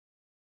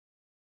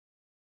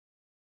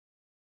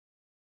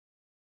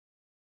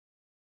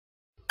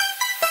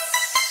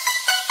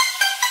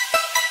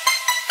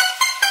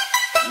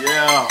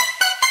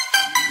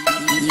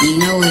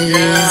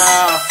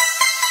Yeah.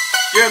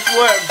 Guess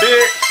what,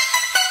 bitch?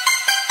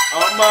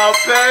 On my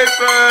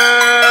paper.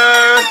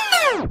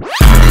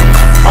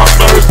 My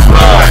first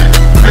blood,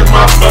 it's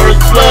my first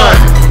blood.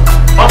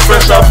 I'm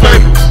fresh out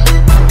papers.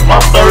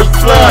 My first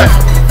blood,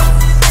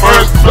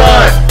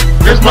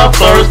 it's my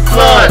first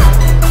blood.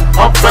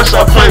 I'm fresh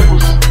out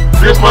papers.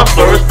 It's my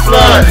first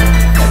blood.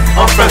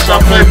 I'm fresh out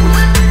papers.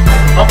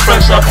 I'm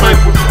fresh out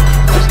papers.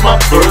 It's my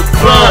first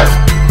blood.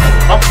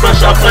 I'm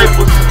fresh out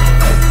papers.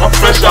 I'm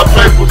fresh out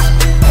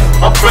papers.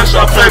 I'm fresh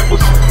out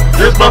papers.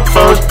 This my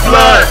first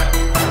blood.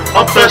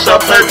 I'm fresh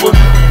out papers.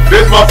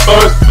 This my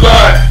first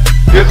blood.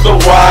 It's a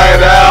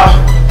white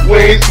owl.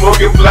 We ain't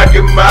smoking black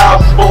and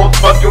mild. Smoke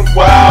fucking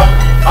wild.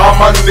 All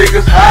my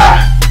niggas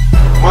high.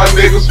 My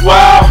niggas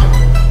wild.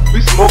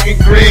 We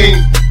smoking green.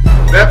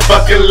 That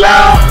fucking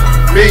loud.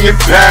 Me and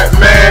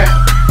Batman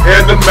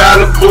and the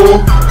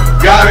Malibu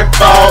got it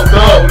fouled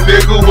up.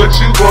 Nigga, what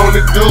you wanna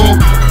do?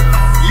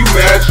 You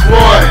match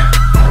one,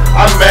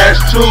 I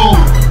match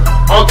two.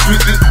 On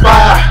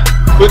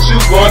 365, what you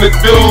gonna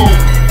do?